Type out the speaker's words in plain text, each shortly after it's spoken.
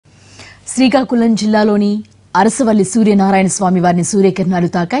శ్రీకాకుళం జిల్లాలోని అరసవల్లి సూర్యనారాయణ స్వామి వారిని సూర్యకిరణాలు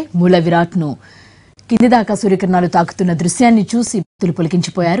తాకాయి. మూల విరాట్ను కింది దాకా సూర్యకిరణాలు తాకుతున్న దృశ్యాన్ని చూసి భక్తులు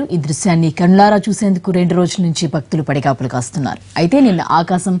పులకించిపోయారు. ఈ దృశ్యాన్ని కళ్ళారా చూసేందుకు 2 రోజుల నుంచి భక్తులు పడిగాపులు కాస్తున్నారు. అయితే నిన్న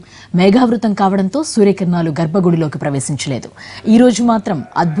ఆకాశం మేఘావృతం కావడంతో సూర్యకిరణాలు గర్భగుడిలోకి ప్రవేశించలేదు. ఈ రోజు మాత్రం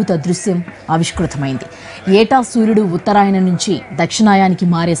అద్భుత దృశ్యం ఆవిష్కృతమైంది. ఏటా సూర్యుడు ఉత్తరాయణం నుంచి దక్షిణాయానికి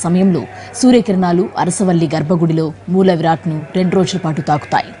మారే సమయంలో సూర్యకిరణాలు అరసవల్లి గర్భగుడిలో మూల విరాట్ను 2 రోజుల పాటు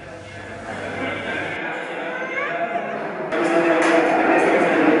తాకుతాయి.